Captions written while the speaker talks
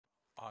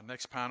our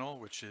next panel,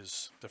 which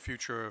is the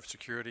future of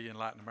security in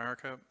Latin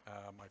America.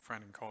 My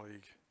friend and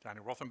colleague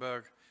Daniel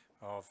Rothenberg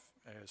of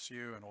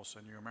ASU and also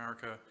New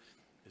America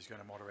is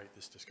going to moderate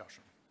this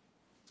discussion.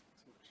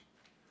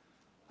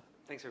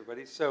 Thanks,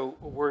 everybody. So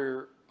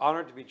we're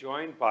honored to be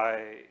joined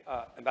by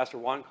Ambassador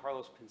Juan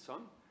Carlos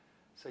Pinzon.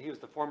 So he was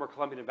the former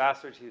Colombian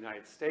ambassador to the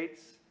United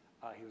States.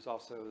 He was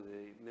also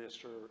the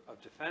Minister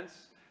of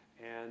Defense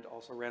and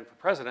also ran for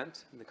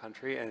president in the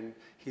country. And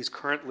he's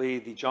currently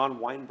the John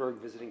Weinberg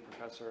Visiting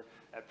Professor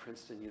at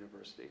Princeton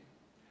University.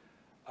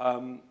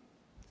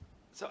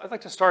 So I'd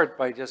like to start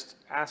by just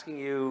asking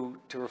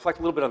you to reflect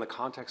a little bit on the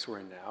context we're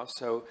in now.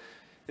 So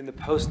in the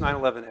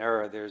post-9/11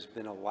 era, there's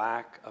been a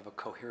lack of a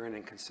coherent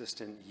and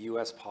consistent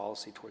US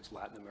policy towards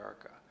Latin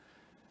America.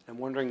 I'm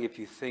wondering if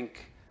you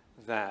think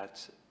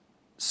that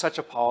such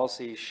a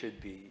policy should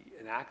be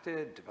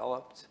enacted,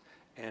 developed,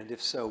 and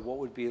if so, what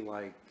would be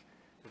like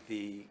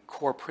the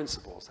core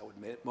principles that would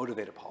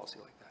motivate a policy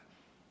like that?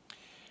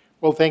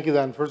 Well, thank you,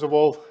 Dan. First of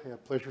all, a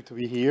pleasure to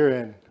be here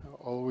and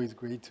always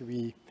great to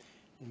be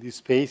in this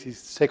space.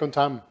 It's the second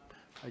time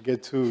I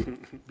get to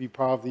be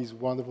part of this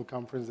wonderful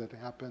conference that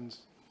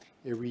happens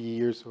every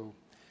year, so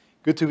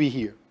good to be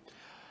here.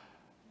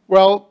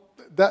 Well,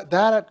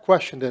 that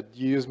question that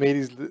you just made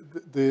is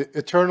the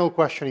eternal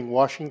question in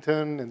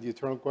Washington and the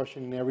eternal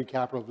question in every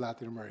capital of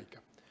Latin America.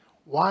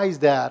 Why is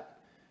that?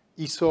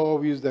 It's so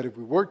obvious that if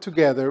we work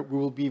together, we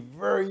will be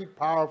very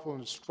powerful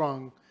and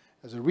strong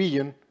as a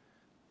region.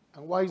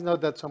 And why is not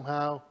that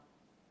somehow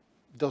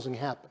doesn't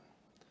happen?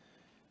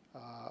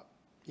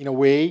 In a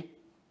way,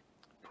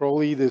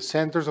 probably the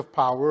centers of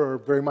power are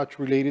very much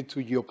related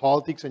to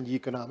geopolitics and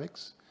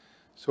economics.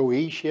 So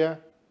Asia,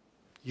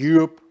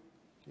 Europe,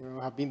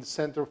 have been the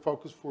center of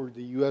focus for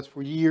the US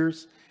for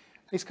years.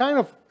 It's kind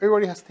of,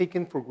 everybody has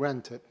taken for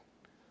granted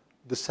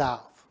the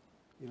South,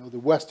 the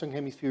Western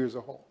Hemisphere as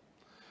a whole.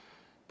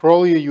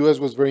 Probably the US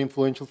was very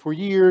influential for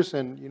years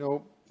and,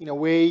 in a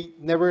way,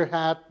 never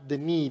had the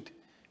need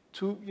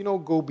to,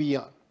 go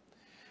beyond.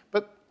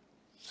 But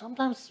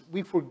sometimes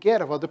we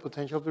forget about the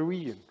potential of the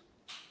region.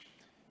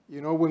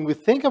 When we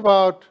think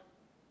about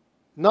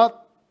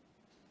not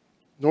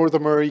North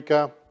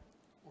America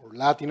or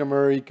Latin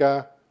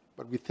America,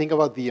 but we think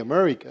about the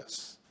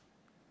Americas,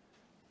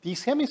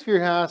 this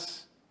hemisphere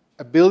has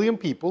 1 billion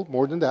people,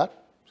 more than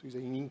that, so it's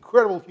an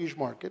incredible, huge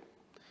market.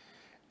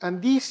 And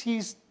this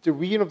is the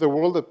region of the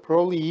world that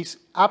probably is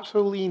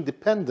absolutely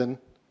independent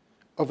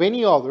of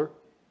any other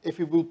if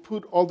it will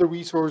put all the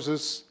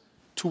resources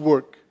to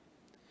work.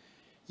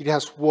 It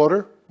has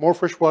water, more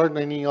fresh water than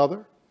any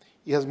other.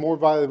 It has more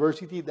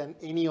biodiversity than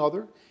any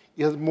other.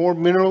 It has more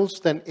minerals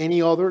than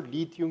any other,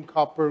 lithium,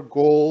 copper,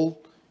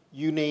 gold,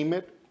 you name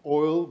it,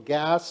 oil,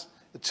 gas,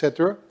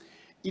 etc.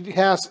 It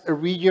has a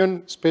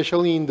region,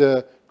 especially in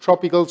the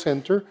tropical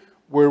center,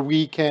 where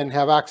we can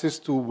have access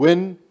to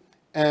wind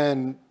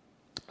and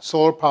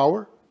solar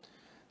power.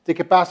 The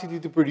capacity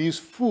to produce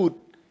food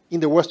in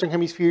the Western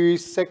Hemisphere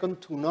is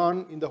second to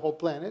none in the whole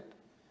planet.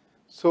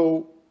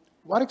 So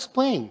what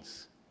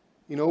explains?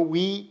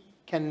 We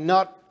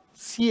cannot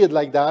see it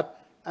like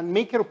that and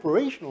make it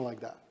operational like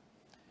that.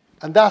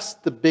 And that's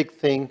the big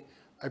thing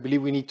I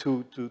believe we need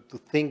to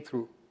think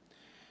through.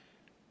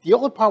 The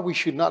other part we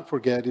should not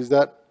forget is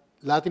that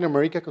Latin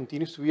America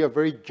continues to be a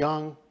very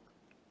young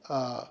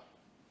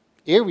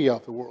area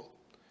of the world.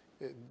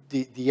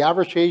 The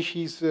average age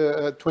is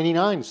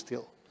 29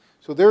 still.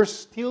 So there's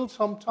still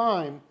some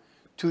time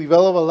to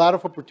develop a lot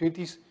of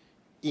opportunities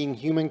in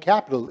human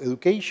capital,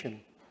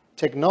 education,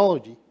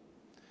 technology,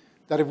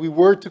 that if we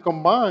were to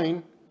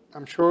combine,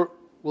 I'm sure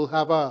we'll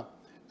have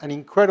an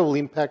incredible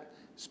impact,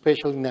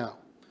 especially now.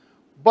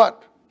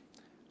 But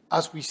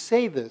as we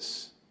say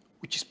this,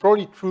 which is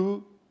probably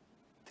true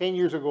 10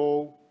 years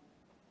ago,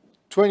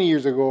 20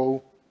 years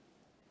ago,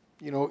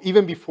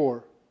 even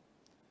before,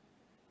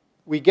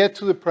 we get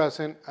to the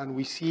present and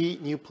we see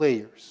new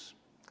players.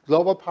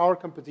 Global power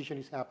competition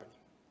is happening.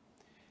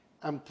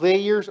 And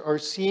players are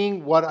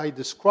seeing what I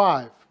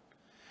described,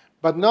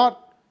 but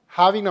not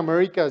having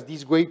America as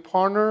this great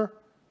partner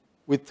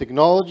with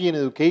technology and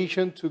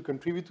education to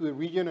contribute to the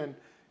region and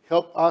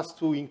help us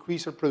to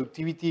increase our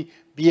productivity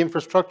via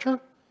infrastructure,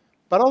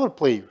 but other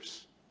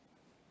players.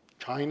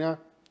 China,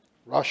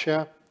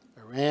 Russia,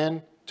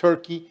 Iran,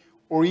 Turkey,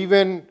 or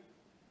even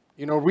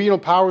regional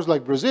powers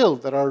like Brazil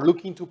that are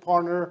looking to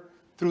partner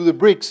through the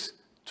BRICS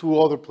to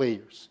other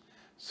players.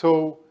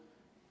 So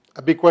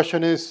a big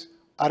question is,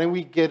 aren't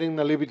we getting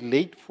a little bit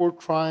late for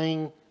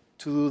trying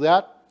to do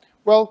that?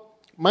 Well,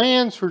 my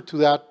answer to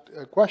that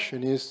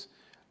question is,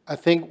 I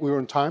think we're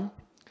on time.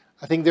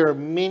 I think there are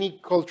many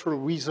cultural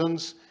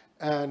reasons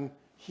and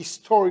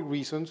historic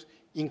reasons,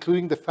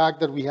 including the fact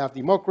that we have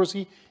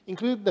democracy,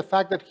 including the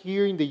fact that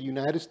here in the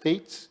United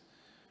States,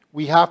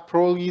 we have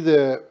probably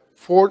the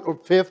 4th or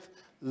 5th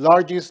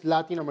largest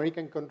Latin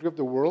American country of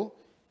the world.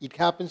 It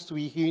happens to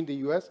be here in the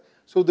US.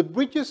 So the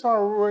bridges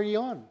are already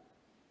on.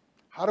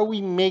 How do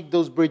we make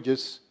those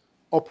bridges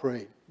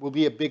operate? Will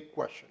be a big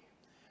question.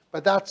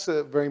 But that's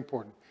very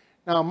important.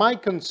 Now, my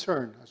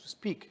concern as we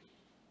speak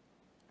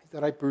is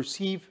that I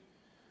perceive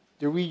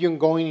the region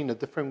going in a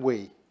different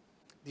way.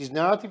 This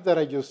narrative that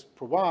I just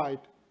provide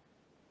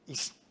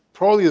is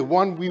probably the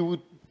one we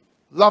would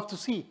love to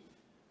see,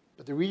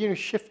 but the region is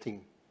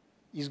shifting,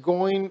 is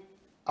going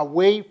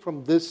away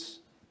from this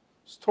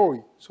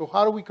story. So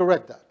how do we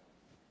correct that?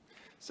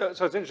 So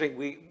it's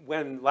interesting.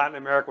 When Latin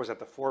America was at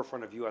the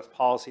forefront of U.S.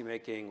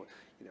 policymaking,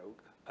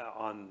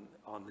 on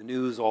the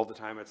news all the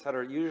time, et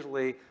cetera, it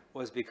usually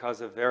was because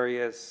of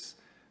various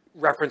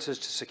references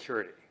to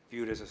security,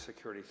 viewed as a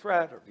security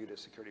threat or viewed as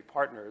security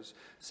partners.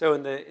 So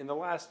in the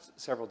last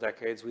several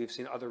decades, we've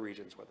seen other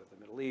regions, whether the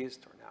Middle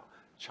East or now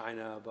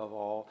China above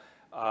all,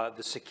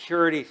 the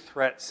security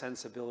threat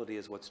sensibility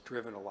is what's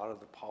driven a lot of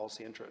the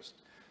policy interest.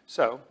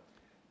 So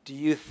do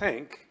you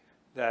think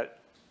that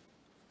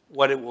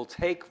what it will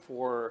take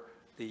for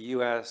the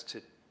U.S.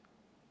 to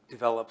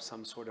develop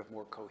some sort of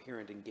more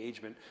coherent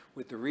engagement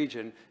with the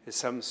region is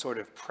some sort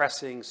of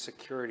pressing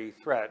security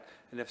threat?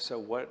 And if so,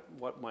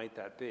 what might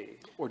that be?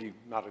 Or do you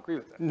not agree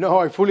with that? No,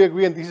 I fully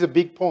agree, and this is a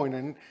big point,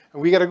 and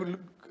we got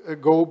to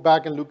go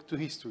back and look to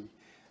history.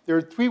 There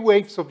are 3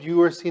 waves of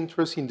U.S.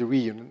 interest in the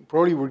region, and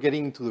probably we're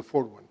getting into the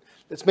 4th one.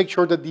 Let's make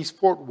sure that this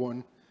 4th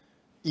one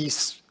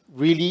is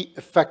really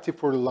effective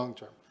for the long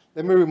term.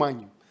 Let me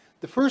remind you,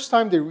 the first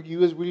time the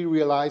U.S. really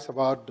realized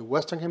about the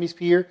Western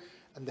Hemisphere,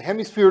 and the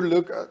hemisphere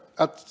looked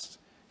at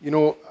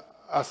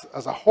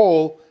as a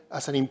whole,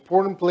 as an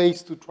important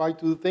place to try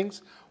to do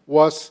things,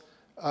 was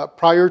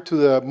prior to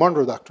the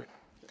Monroe Doctrine.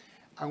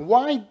 And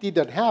why did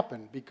that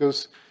happen?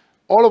 Because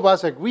all of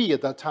us agree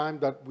at that time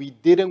that we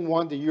didn't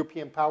want the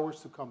European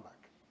powers to come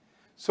back.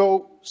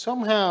 So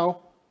somehow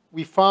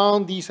we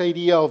found this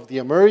idea of the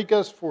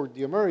Americas for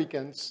the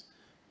Americans,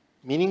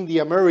 meaning the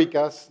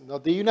Americas,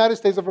 not the United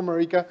States of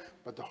America,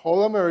 but the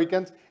whole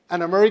Americans,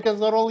 and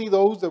Americans not only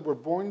those that were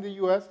born in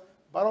the US,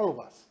 but all of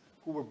us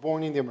who were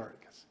born in the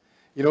Americas.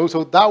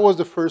 So that was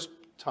the first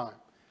time.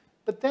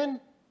 But then,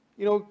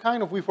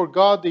 kind of we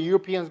forgot the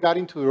Europeans got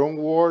into their own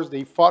wars.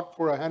 They fought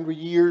for 100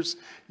 years,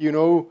 in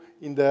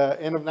the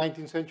end of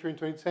 19th century and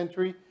 20th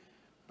century.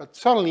 But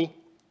suddenly,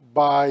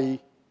 by,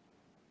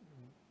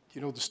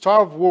 the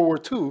start of World War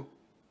II,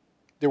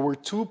 there were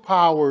 2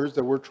 powers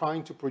that were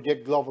trying to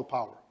project global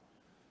power.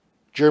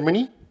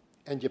 Germany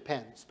and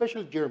Japan,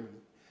 especially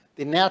Germany.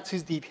 The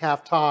Nazis did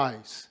have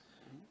ties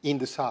in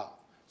the South.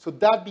 So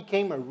that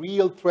became a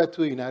real threat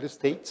to the United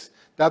States.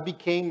 That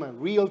became a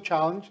real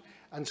challenge,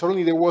 and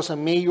suddenly there was a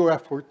major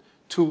effort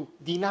to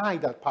deny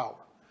that power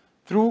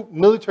through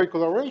military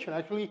collaboration.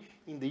 Actually,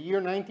 in the year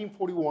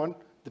 1941,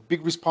 the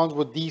big response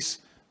was this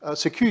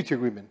security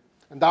agreement,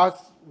 and that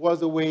was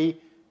the way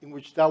in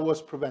which that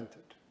was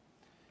prevented.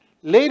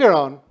 Later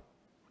on,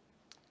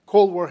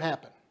 Cold War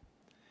happened.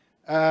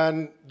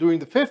 And during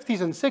the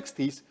 50s and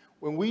 60s,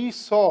 when we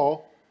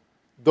saw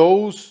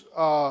those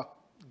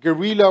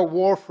guerrilla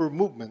warfare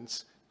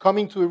movements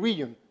coming to the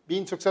region,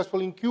 being successful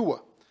in Cuba,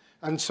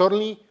 and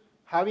suddenly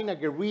having a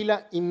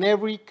guerrilla in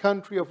every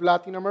country of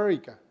Latin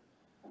America,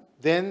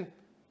 then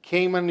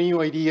came a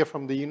new idea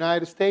from the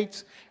United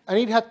States, and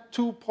it had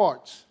 2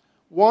 parts.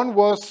 One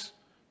was,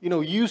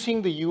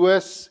 using the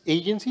U.S.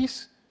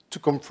 agencies to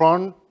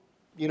confront,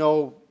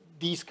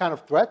 these kind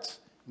of threats,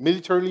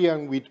 militarily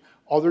and with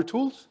other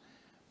tools.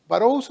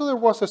 But also there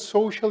was a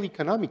social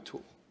economic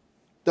tool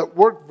that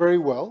worked very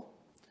well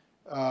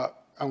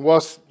and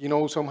was,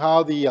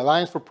 somehow the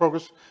Alliance for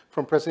Progress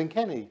from President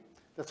Kennedy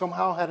that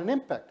somehow had an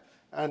impact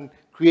and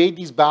create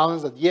this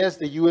balance that, yes,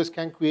 the U.S.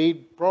 can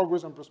create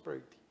progress and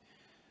prosperity.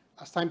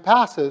 As time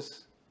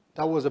passes,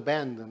 that was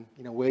abandoned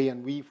in a way,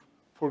 and we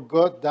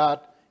forgot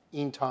that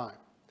in time.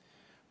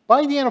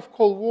 By the end of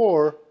Cold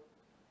War,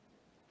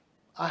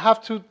 I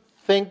have to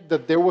think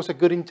that there was a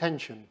good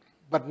intention,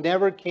 but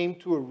never came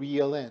to a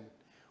real end,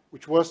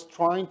 which was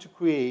trying to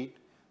create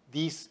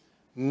this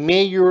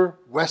major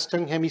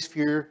Western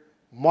Hemisphere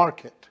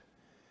market.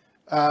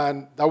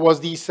 And that was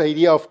this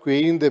idea of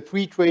creating the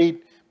free trade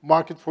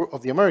market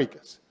of the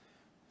Americas.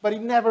 But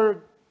it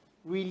never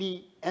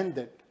really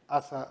ended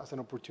as an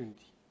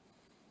opportunity.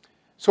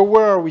 So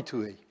where are we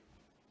today?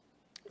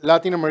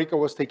 Latin America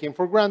was taken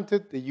for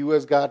granted. The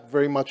US got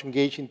very much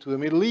engaged into the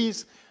Middle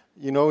East,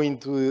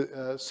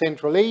 into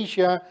Central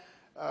Asia.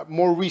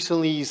 More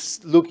recently is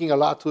looking a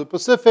lot to the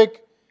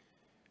Pacific.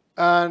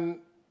 And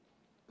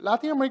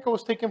Latin America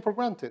was taken for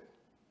granted,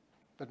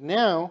 but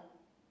now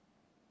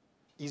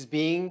is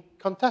being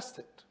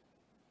contested.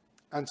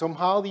 And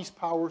somehow these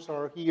powers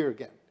are here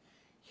again.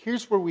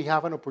 Here's where we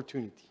have an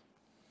opportunity.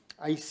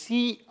 I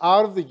see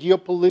out of the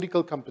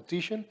geopolitical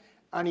competition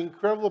an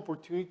incredible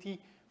opportunity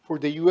for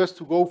the US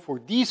to go for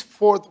this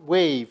 4th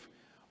wave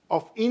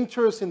of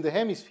interest in the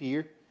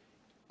hemisphere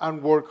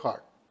and work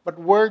hard. But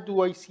where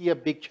do I see a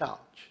big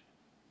challenge?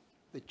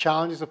 The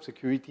challenges of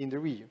security in the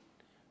region.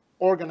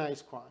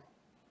 Organized crime.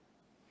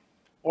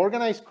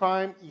 Organized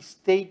crime is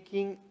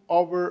taking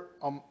over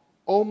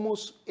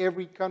almost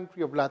every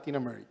country of Latin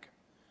America.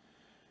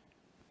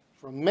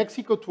 From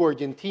Mexico to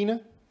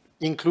Argentina,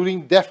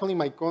 including definitely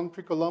my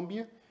country,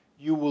 Colombia,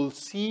 you will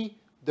see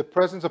the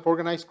presence of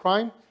organized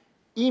crime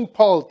in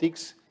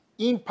politics,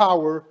 in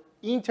power,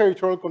 in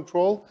territorial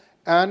control,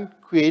 and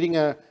creating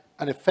an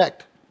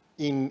effect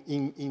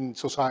in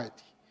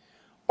society.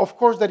 Of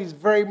course, that is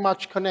very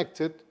much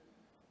connected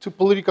to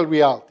political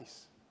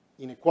realities.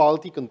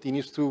 Inequality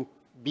continues to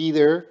be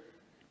there.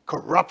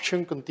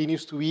 Corruption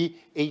continues to be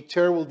a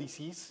terrible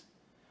disease.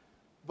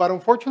 But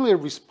unfortunately, a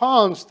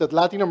response that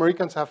Latin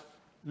Americans have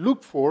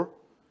looked for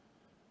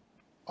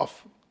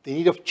of the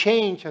need of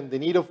change and the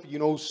need of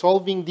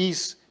solving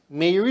these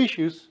major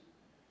issues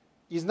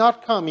is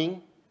not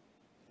coming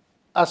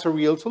as a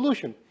real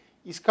solution.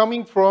 It's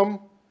coming from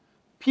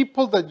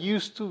people that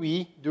used to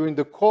be, during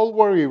the Cold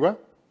War era,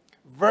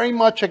 very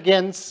much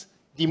against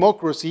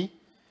democracy,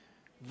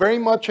 very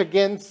much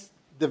against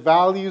the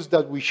values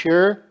that we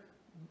share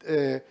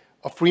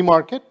of free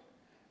market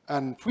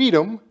and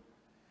freedom.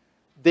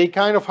 They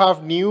kind of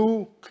have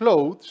new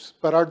clothes,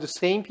 but are the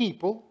same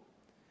people.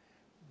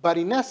 But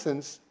in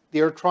essence, they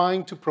are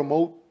trying to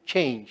promote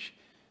change.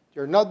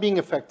 They're not being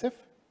effective,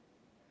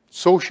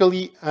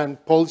 socially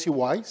and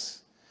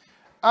policy-wise.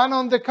 And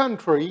on the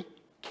contrary,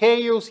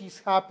 chaos is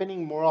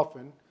happening more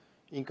often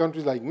in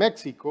countries like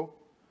Mexico,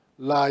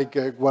 like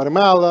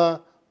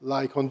Guatemala,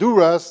 like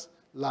Honduras,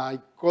 like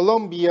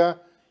Colombia,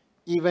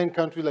 even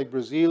countries like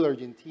Brazil,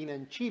 Argentina,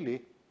 and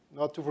Chile,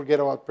 not to forget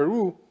about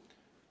Peru,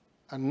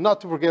 and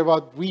not to forget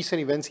about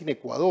recent events in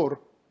Ecuador,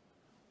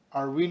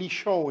 are really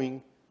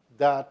showing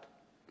that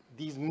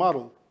this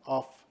model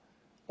of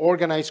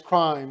organized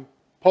crime,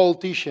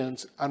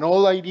 politicians, and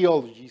all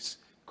ideologies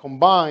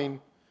combined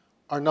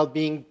are not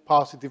being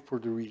positive for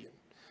the region.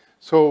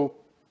 So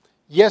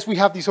yes, we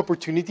have this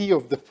opportunity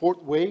of the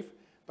fourth wave,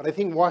 but I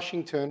think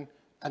Washington,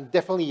 and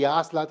definitely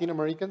us Latin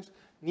Americans,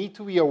 need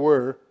to be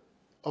aware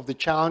of the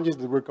challenges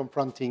that we're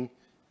confronting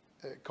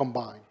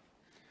combined.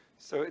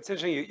 So it's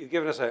interesting, you've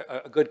given us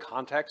a good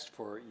context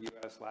for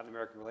U.S.-Latin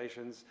American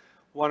relations.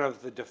 One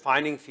of the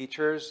defining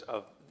features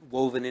of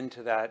woven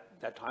into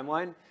that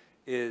timeline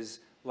is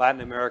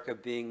Latin America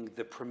being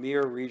the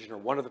premier region, or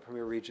one of the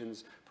premier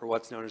regions, for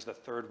what's known as the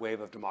third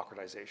wave of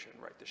democratization,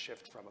 right? The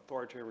shift from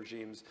authoritarian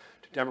regimes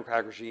to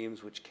democratic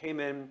regimes, which came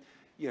in,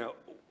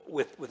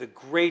 with a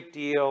great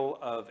deal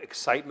of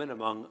excitement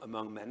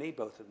among many,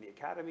 both in the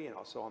academy and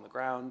also on the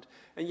ground.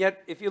 And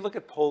yet, if you look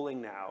at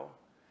polling now,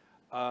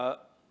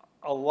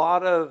 a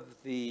lot of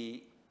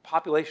the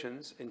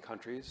populations in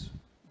countries,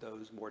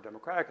 those more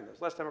democratic and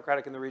those less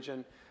democratic in the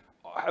region,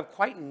 have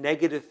quite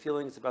negative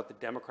feelings about the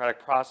democratic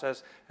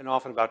process and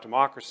often about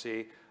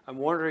democracy. I'm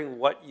wondering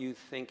what you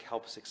think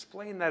helps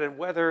explain that, and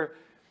whether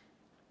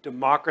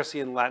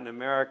democracy in Latin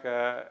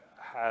America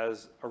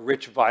has a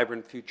rich,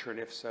 vibrant future, and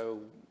if so,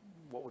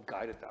 what would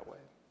guide it that way?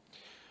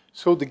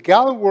 So the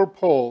Gallup World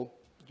Poll,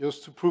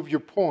 just to prove your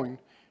point,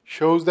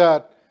 shows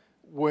that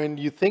when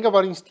you think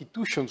about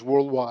institutions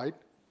worldwide,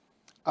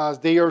 as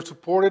they are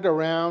supported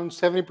around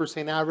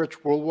 70%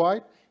 average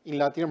worldwide, in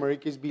Latin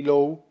America is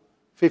below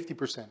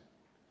 50%.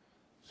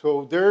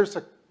 So there's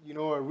a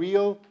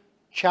real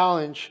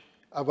challenge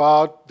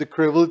about the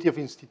credibility of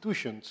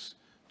institutions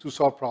to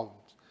solve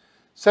problems.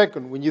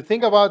 Second, when you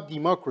think about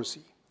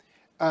democracy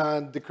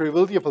and the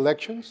credibility of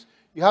elections,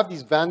 you have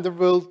these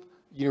Vanderbilt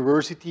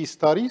University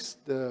studies,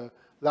 the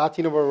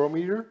Latino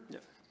Barometer,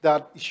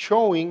 that is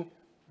showing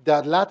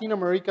that Latin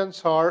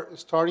Americans are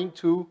starting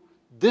to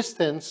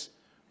distance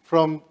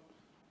from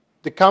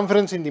the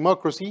confidence in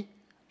democracy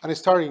and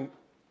starting,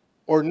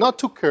 or not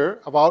to care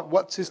about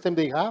what system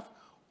they have,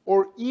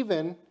 or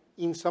even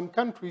in some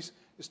countries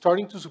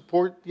starting to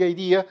support the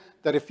idea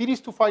that if it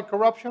is to fight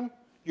corruption,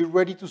 you're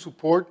ready to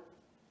support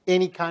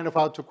any kind of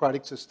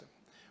autocratic system,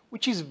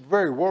 which is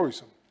very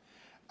worrisome.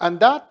 And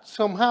that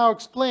somehow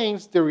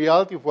explains the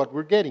reality of what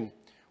we're getting.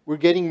 We're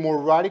getting more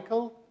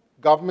radical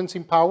governments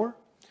in power.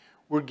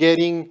 We're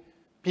getting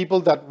people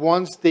that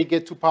once they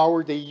get to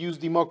power, they use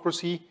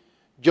democracy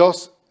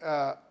just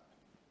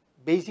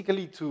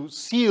basically to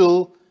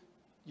seal,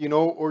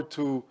 or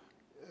to,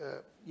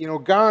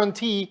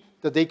 guarantee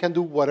that they can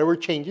do whatever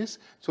changes.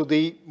 So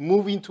they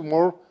move into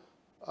more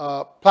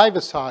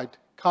plebiscite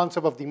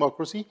concept of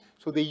democracy.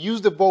 So they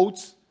use the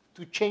votes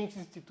to change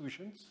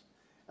institutions,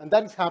 and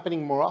that is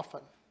happening more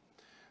often.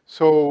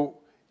 So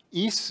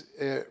it's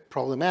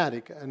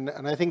problematic, and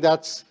I think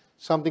that's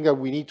something that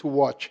we need to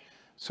watch.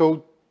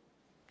 So,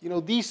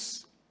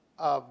 this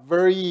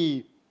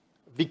very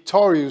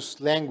victorious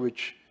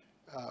language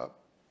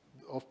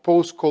of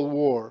post-Cold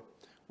War,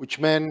 which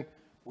meant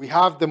we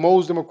have the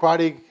most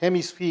democratic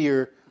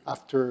hemisphere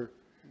after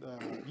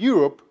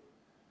Europe,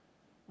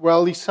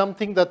 well, is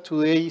something that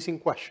today is in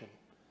question.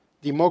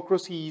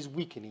 Democracy is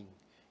weakening.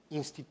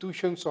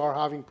 Institutions are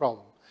having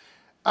problems.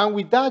 And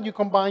with that, you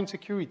combine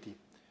security.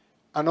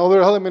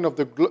 Another element of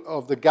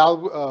the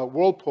Gallup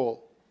World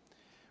Poll,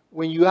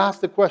 when you ask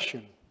the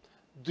question,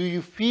 do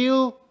you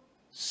feel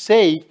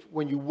safe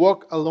when you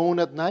walk alone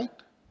at night?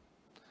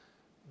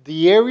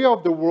 The area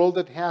of the world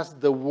that has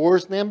the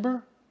worst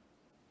number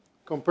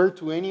compared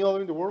to any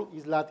other in the world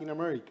is Latin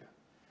America.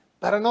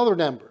 But another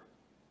number,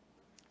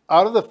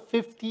 out of the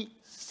 50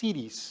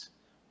 cities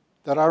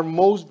that are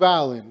most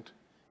violent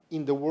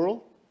in the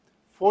world,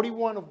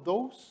 41 of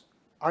those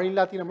are in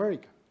Latin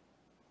America.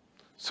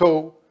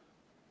 So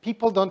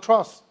people don't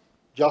trust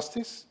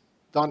justice,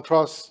 don't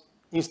trust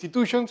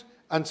institutions,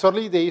 and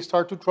suddenly they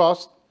start to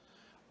trust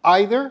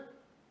either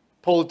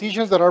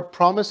politicians that are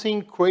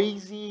promising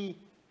crazy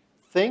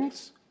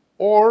things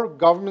or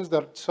governments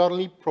that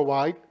suddenly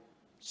provide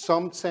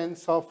some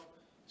sense of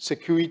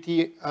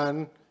security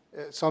and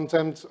some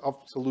sense of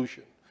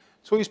solution.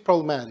 So it's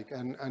problematic,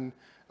 and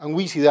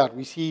we see that.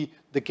 We see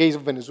the case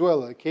of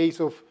Venezuela, the case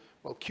of,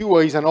 well, Cuba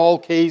is an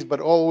old case, but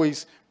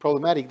always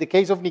problematic. The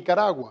case of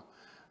Nicaragua,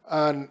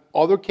 and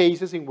other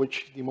cases in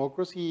which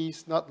democracy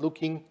is not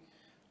looking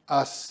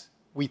as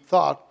we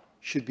thought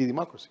should be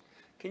democracy.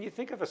 Can you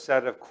think of a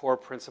set of core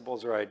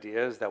principles or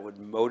ideas that would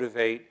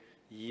motivate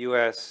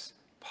U.S.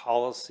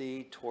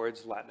 policy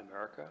towards Latin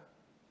America?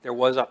 There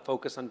was a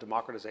focus on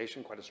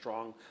democratization, quite a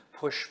strong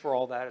push for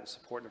all that and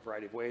support in a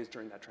variety of ways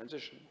during that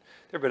transition.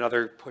 There have been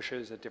other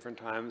pushes at different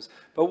times.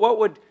 But what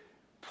would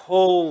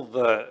pull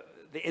the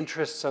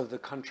interests of the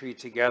country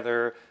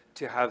together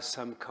to have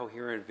some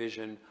coherent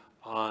vision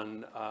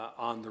on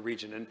the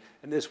region?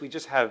 And this, we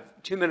just have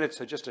 2 minutes,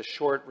 so just a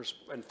short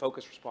and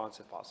focused response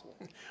if possible.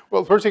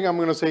 Well, first thing I'm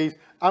going to say is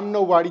I'm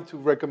nobody to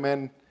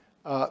recommend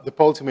the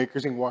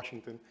policymakers in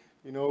Washington.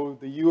 You know,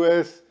 the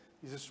U.S.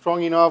 is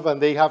strong enough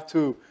and they have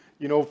to,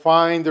 you know,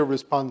 find their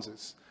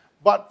responses.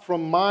 But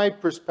from my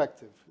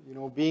perspective, you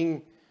know,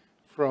 being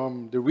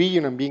from the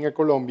region and being a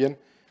Colombian,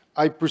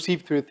 I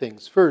perceive 3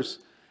 things.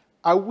 First,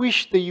 I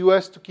wish the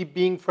U.S. to keep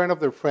being friend of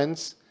their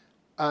friends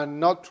and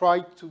not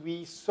try to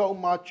be so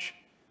much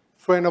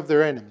friend of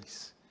their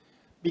enemies.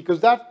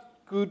 Because that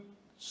could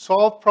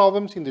solve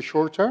problems in the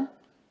short term,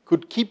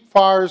 could keep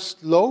fires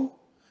low,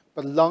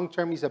 but long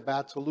term is a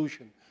bad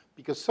solution.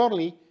 Because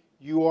suddenly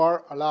you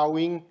are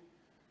allowing,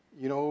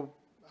 you know,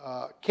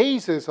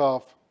 cases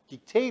of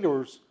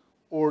dictators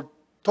or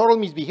total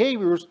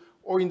misbehaviors,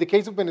 or in the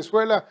case of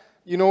Venezuela,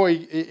 you know,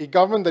 a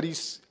government that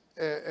is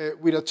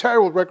with a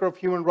terrible record of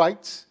human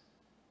rights,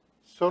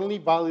 suddenly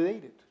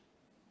validated.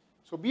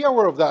 So be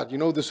aware of that. You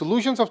know, the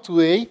solutions of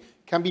today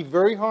can be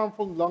very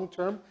harmful long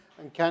term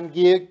and can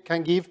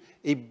give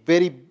a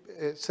very,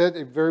 set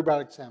a very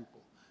bad example.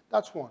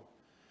 That's one.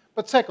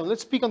 But second,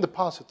 let's speak on the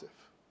positive.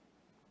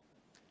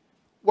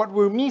 What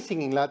we're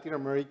missing in Latin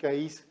America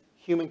is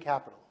human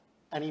capital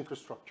and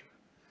infrastructure.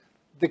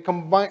 The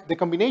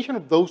combination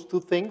of those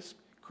 2 things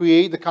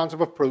create the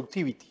concept of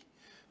productivity.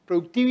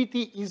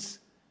 Productivity is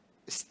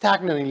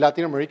stagnant in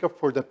Latin America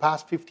for the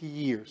past 50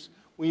 years.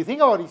 When you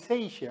think about East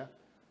Asia,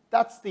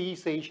 that's the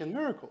East Asian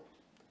miracle.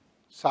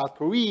 South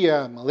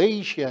Korea,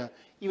 Malaysia,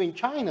 even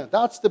China,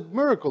 that's the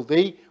miracle.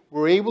 They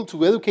were able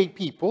to educate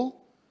people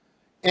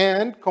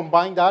and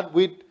combine that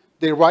with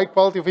the right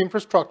quality of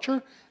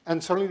infrastructure,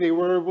 and suddenly they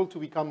were able to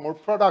become more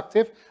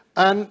productive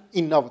and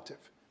innovative.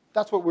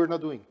 That's what we're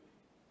not doing.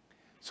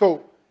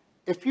 So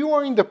if you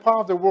are in the part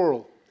of the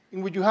world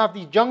in which you have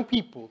these young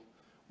people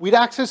with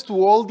access to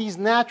all these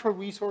natural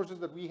resources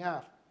that we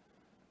have,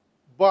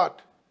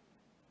 but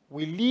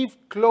we live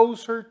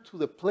closer to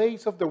the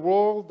place of the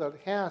world that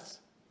has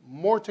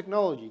more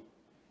technology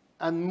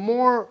and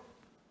more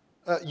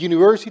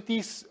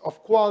universities of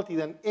quality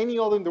than any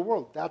other in the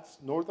world. That's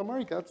North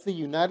America. That's the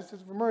United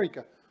States of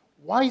America.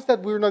 Why is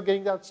that we're not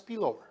getting that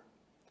spillover?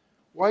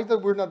 Why is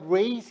that we're not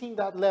raising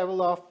that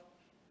level of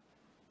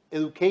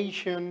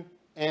education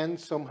and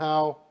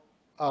somehow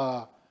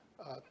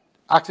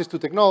access to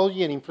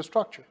technology and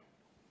infrastructure?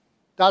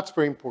 That's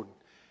very important.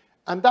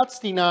 And that's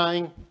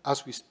denying,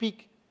 as we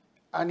speak,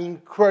 an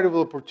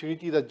incredible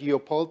opportunity that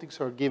geopolitics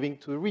are giving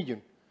to the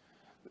region.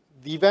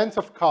 The events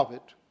of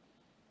COVID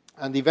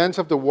and the events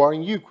of the war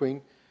in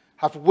Ukraine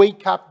have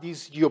waked up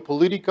this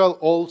geopolitical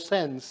old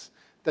sense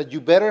that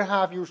you better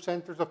have your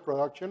centers of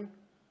production,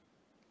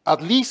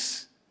 at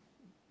least,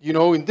 you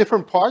know, in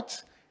different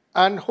parts,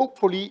 and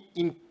hopefully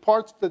in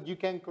parts that you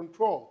can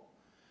control.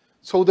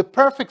 So the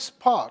perfect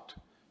spot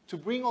to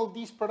bring all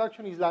this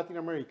production is Latin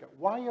America.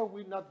 Why are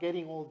we not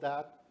getting all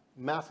that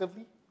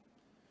massively?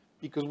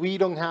 Because we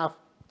don't have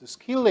the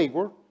skilled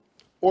labor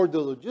or the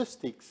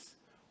logistics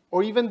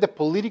or even the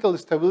political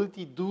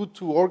stability due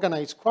to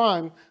organized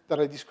crime that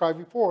I described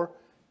before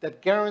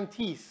that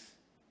guarantees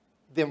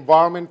the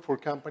environment for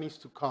companies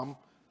to come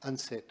and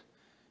sit.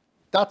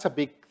 That's a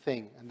big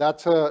thing, and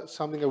that's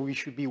something that we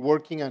should be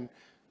working on.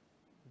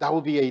 That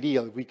would be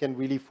ideal if we can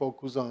really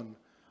focus on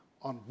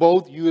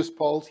both US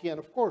policy and,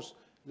 of course,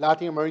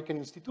 Latin American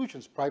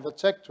institutions, private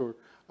sector,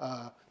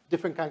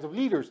 different kinds of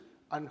leaders,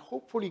 and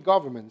hopefully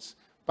governments.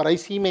 But I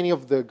see many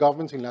of the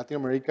governments in Latin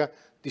America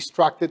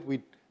distracted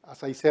with,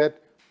 as I said,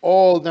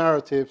 all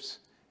narratives,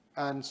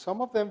 and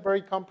some of them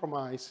very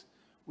compromised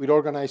with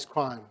organized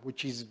crime,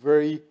 which is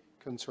very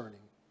concerning.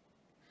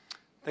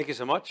 Thank you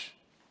so much.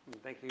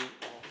 Thank you.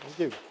 Thank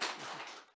you.